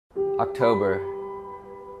October,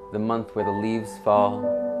 the month where the leaves fall,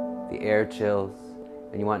 the air chills,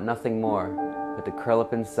 and you want nothing more but to curl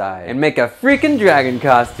up inside and make a freaking dragon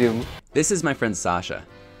costume. This is my friend Sasha.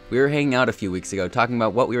 We were hanging out a few weeks ago talking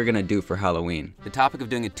about what we were gonna do for Halloween. The topic of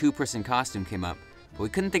doing a two-person costume came up, but we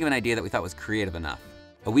couldn't think of an idea that we thought was creative enough.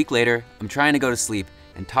 A week later, I'm trying to go to sleep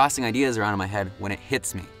and tossing ideas around in my head when it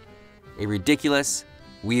hits me. A ridiculous,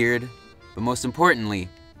 weird, but most importantly,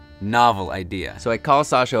 novel idea. So I call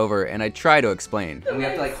Sasha over and I try to explain. And we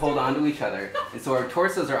have to like hold on to each other. And so our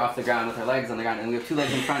torsos are off the ground with our legs on the ground, and we have two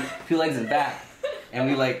legs in front, two legs in back. And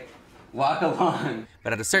we like walk along.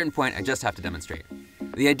 But at a certain point, I just have to demonstrate.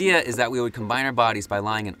 The idea is that we would combine our bodies by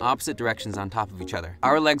lying in opposite directions on top of each other.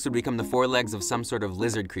 Our legs would become the forelegs of some sort of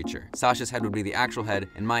lizard creature. Sasha's head would be the actual head,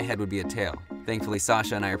 and my head would be a tail. Thankfully,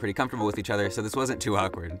 Sasha and I are pretty comfortable with each other, so this wasn't too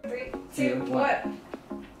awkward. 3, 2, 1.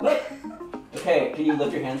 Look! Okay, can you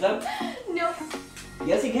lift your hands up? No.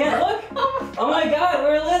 Yes, you can, look! Oh my god,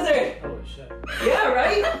 we're a lizard! Holy shit. Yeah,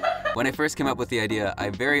 right? When I first came up with the idea, I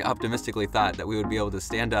very optimistically thought that we would be able to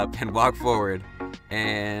stand up and walk forward,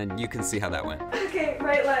 and you can see how that went. Okay,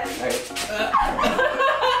 right leg.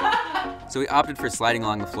 So we opted for sliding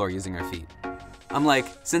along the floor using our feet. I'm like,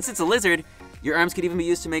 since it's a lizard, your arms could even be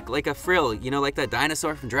used to make like a frill, you know, like that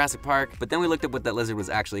dinosaur from Jurassic Park. But then we looked up what that lizard was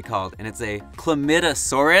actually called, and it's a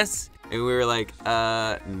chlamydosaurus. And we were like,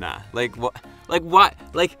 nah. Like, what? Like, what?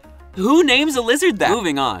 Like, who names a lizard that?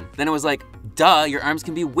 Moving on. Then it was like, duh, your arms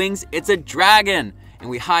can be wings, it's a dragon. And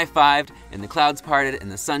we high-fived, and the clouds parted,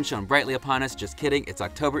 and the sun shone brightly upon us. Just kidding, it's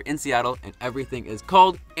October in Seattle, and everything is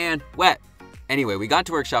cold and wet. Anyway, we got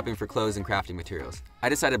to work shopping for clothes and crafting materials. I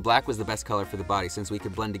decided black was the best color for the body since we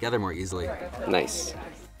could blend together more easily. Nice.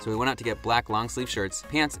 So we went out to get black long sleeve shirts,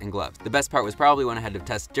 pants, and gloves. The best part was probably when I had to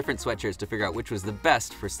test different sweatshirts to figure out which was the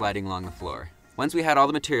best for sliding along the floor. Once we had all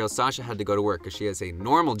the materials, Sasha had to go to work because she has a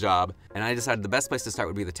normal job, and I decided the best place to start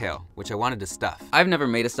would be the tail, which I wanted to stuff. I've never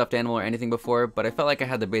made a stuffed animal or anything before, but I felt like I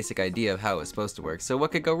had the basic idea of how it was supposed to work, so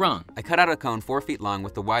what could go wrong? I cut out a cone 4 feet long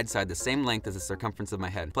with the wide side the same length as the circumference of my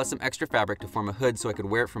head, plus some extra fabric to form a hood so I could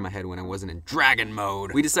wear it from my head when I wasn't in dragon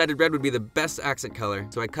mode. We decided red would be the best accent color,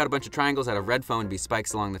 so I cut a bunch of triangles out of red foam to be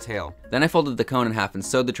spikes along the tail. Then I folded the cone in half and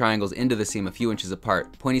sewed the triangles into the seam a few inches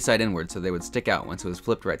apart, pointy side inward so they would stick out once it was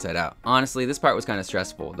flipped right side out. Honestly, this part was kind of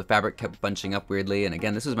stressful. The fabric kept bunching up weirdly, and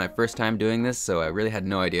again, this was my first time doing this, so I really had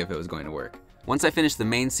no idea if it was going to work. Once I finished the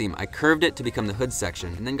main seam, I curved it to become the hood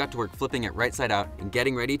section, and then got to work flipping it right side out and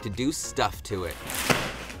getting ready to do stuff to it.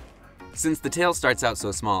 Since the tail starts out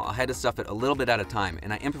so small, I had to stuff it a little bit at a time,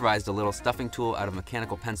 and I improvised a little stuffing tool out of a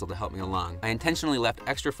mechanical pencil to help me along. I intentionally left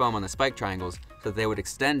extra foam on the spike triangles so that they would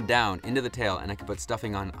extend down into the tail, and I could put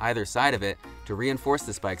stuffing on either side of it to reinforce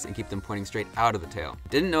the spikes and keep them pointing straight out of the tail.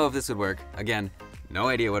 Didn't know if this would work. Again, no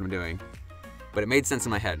idea what I'm doing, but it made sense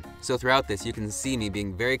in my head. So throughout this, you can see me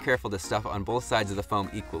being very careful to stuff on both sides of the foam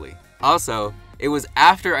equally. Also, it was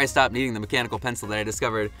after I stopped needing the mechanical pencil that I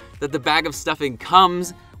discovered that the bag of stuffing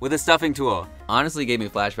comes with a stuffing tool. Honestly gave me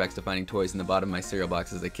flashbacks to finding toys in the bottom of my cereal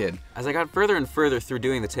box as a kid. As I got further and further through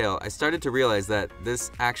doing the tail, I started to realize that this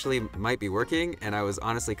actually might be working, and I was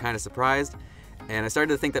honestly kind of surprised, and I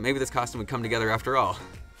started to think that maybe this costume would come together after all.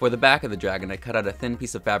 For the back of the dragon, I cut out a thin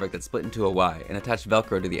piece of fabric that split into a Y and attached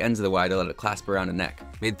Velcro to the ends of the Y to let it clasp around a neck.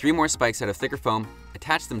 Made 3 more spikes out of thicker foam,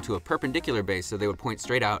 attached them to a perpendicular base so they would point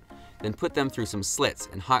straight out, then put them through some slits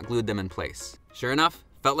and hot glued them in place. Sure enough,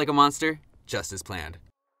 felt like a monster, just as planned.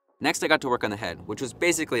 Next I got to work on the head, which was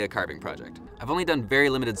basically a carving project. I've only done very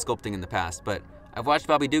limited sculpting in the past, but I've watched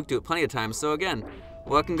Bobby Duke do it plenty of times, so again,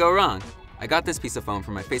 what can go wrong? I got this piece of foam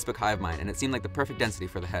from my Facebook hive mind, and it seemed like the perfect density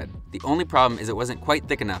for the head. The only problem is it wasn't quite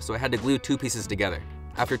thick enough, so I had to glue 2 pieces together.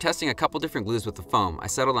 After testing a couple different glues with the foam, I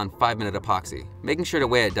settled on 5-minute epoxy, making sure to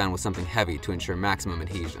weigh it down with something heavy to ensure maximum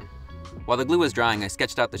adhesion. While the glue was drying, I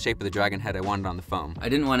sketched out the shape of the dragon head I wanted on the foam. I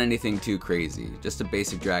didn't want anything too crazy, just a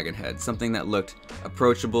basic dragon head, something that looked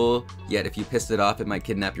approachable, yet if you pissed it off, it might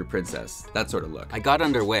kidnap your princess. That sort of look. I got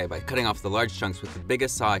underway by cutting off the large chunks with the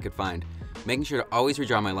biggest saw I could find, making sure to always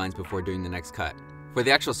redraw my lines before doing the next cut. For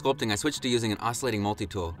the actual sculpting, I switched to using an oscillating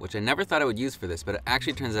multi-tool, which I never thought I would use for this, but it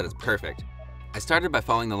actually turns out it's perfect. I started by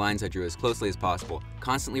following the lines I drew as closely as possible,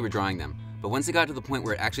 constantly redrawing them. But once it got to the point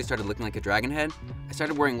where it actually started looking like a dragon head, I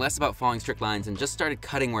started worrying less about following strict lines and just started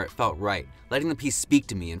cutting where it felt right, letting the piece speak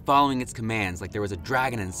to me and following its commands like there was a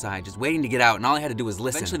dragon inside just waiting to get out, and all I had to do was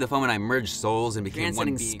listen. Eventually the foam and I merged souls and became one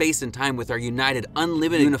being. Space and time with our united,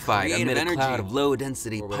 unlimited, unified amid a cloud of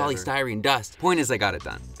low-density polystyrene dust. Point is, I got it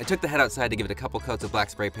done. I took the head outside to give it a couple coats of black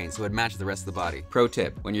spray paint so it would match the rest of the body. Pro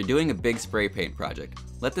tip, when you're doing a big spray paint project,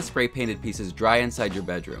 let the spray painted pieces dry inside your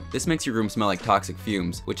bedroom. This makes your room smell like toxic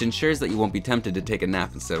fumes, which ensures that you won't won't be tempted to take a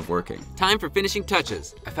nap instead of working. Time for finishing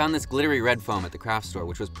touches. I found this glittery red foam at the craft store,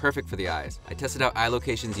 which was perfect for the eyes. I tested out eye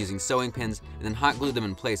locations using sewing pins and then hot glued them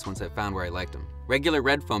in place once I found where I liked them. Regular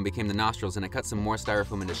red foam became the nostrils, and I cut some more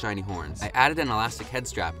styrofoam into shiny horns. I added an elastic head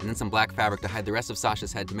strap and then some black fabric to hide the rest of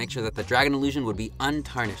Sasha's head to make sure that the dragon illusion would be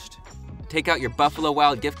untarnished. Take out your Buffalo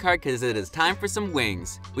Wild gift card because it is time for some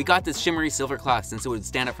wings. We got this shimmery silver cloth since it would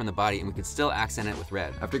stand up from the body and we could still accent it with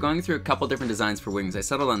red. After going through a couple different designs for wings, I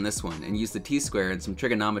settled on this one and used the T-square and some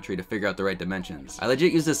trigonometry to figure out the right dimensions. I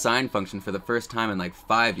legit used a sine function for the first time in like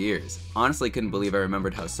 5 years. Honestly, couldn't believe I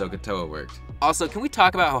remembered how SOHCAHTOA worked. Also, can we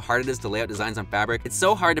talk about how hard it is to lay out designs on fabric? It's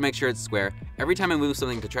so hard to make sure it's square. Every time I move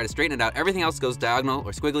something to try to straighten it out, everything else goes diagonal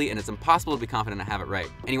or squiggly and it's impossible to be confident I have it right.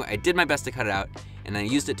 Anyway, I did my best to cut it out, and then I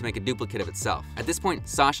used it to make a duplicate of itself. At this point,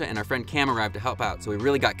 Sasha and our friend Cam arrived to help out, so we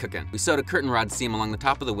really got cooking. We sewed a curtain rod seam along the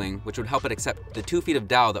top of the wing, which would help it accept the 2 feet of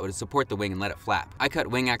dowel that would support the wing and let it flap. I cut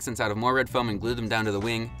wing accents out of more red foam and glued them down to the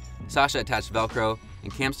wing. Sasha attached Velcro,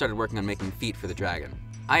 and Cam started working on making feet for the dragon.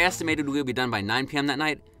 I estimated we would be done by 9 p.m. that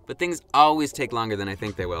night, but things always take longer than I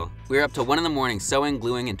think they will. We were up till 1 in the morning sewing,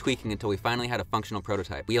 gluing, and tweaking until we finally had a functional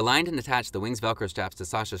prototype. We aligned and attached the wing's Velcro straps to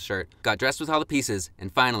Sasha's shirt, got dressed with all the pieces,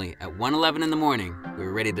 and finally, at 1:11 in the morning, we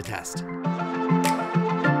were ready to test.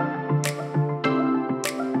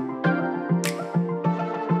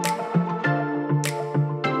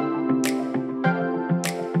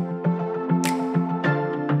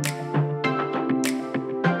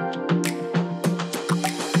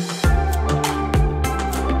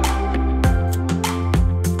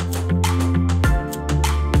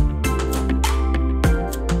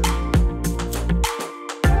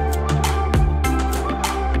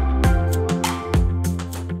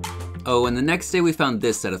 Oh, and the next day we found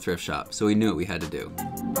this at a thrift shop, so we knew what we had to do.